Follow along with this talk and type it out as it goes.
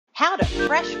How do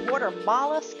freshwater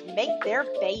mollusks make their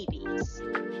babies?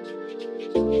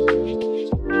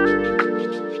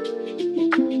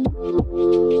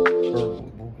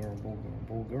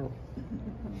 Girl.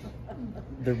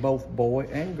 They're both boy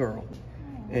and girl,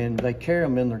 and they carry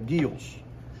them in their gills,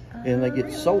 and they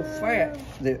get so fat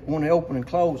that when they open and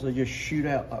close, they just shoot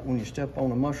out like when you step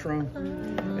on a mushroom,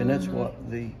 and that's what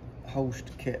the host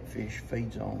catfish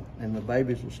feeds on. And the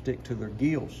babies will stick to their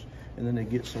gills, and then they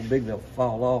get so big they'll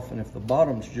fall off, and if the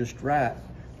bottom's just right,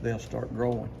 they'll start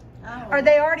growing. Are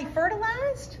they already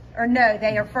fertilized, or no,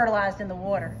 they are fertilized in the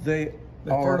water? They're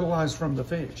fertilized from the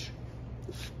fish.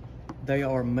 They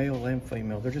are male and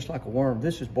female. They're just like a worm.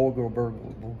 This is boy, girl, bird,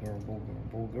 boy, girl, boy,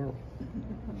 girl, boy, girl.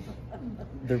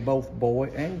 They're both boy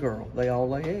and girl. They all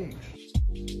lay eggs.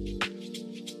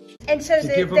 And so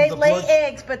they lay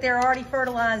eggs, but they're already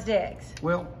fertilized eggs.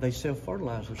 Well, they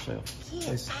self-fertilize themselves.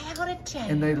 Get out of town.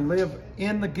 And they live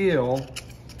in the gill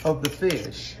of the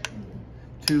fish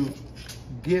to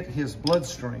get his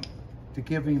bloodstream, to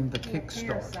give him the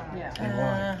kickstart.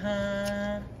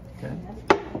 Yeah. Okay.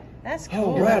 That's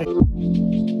cool. Alrighty.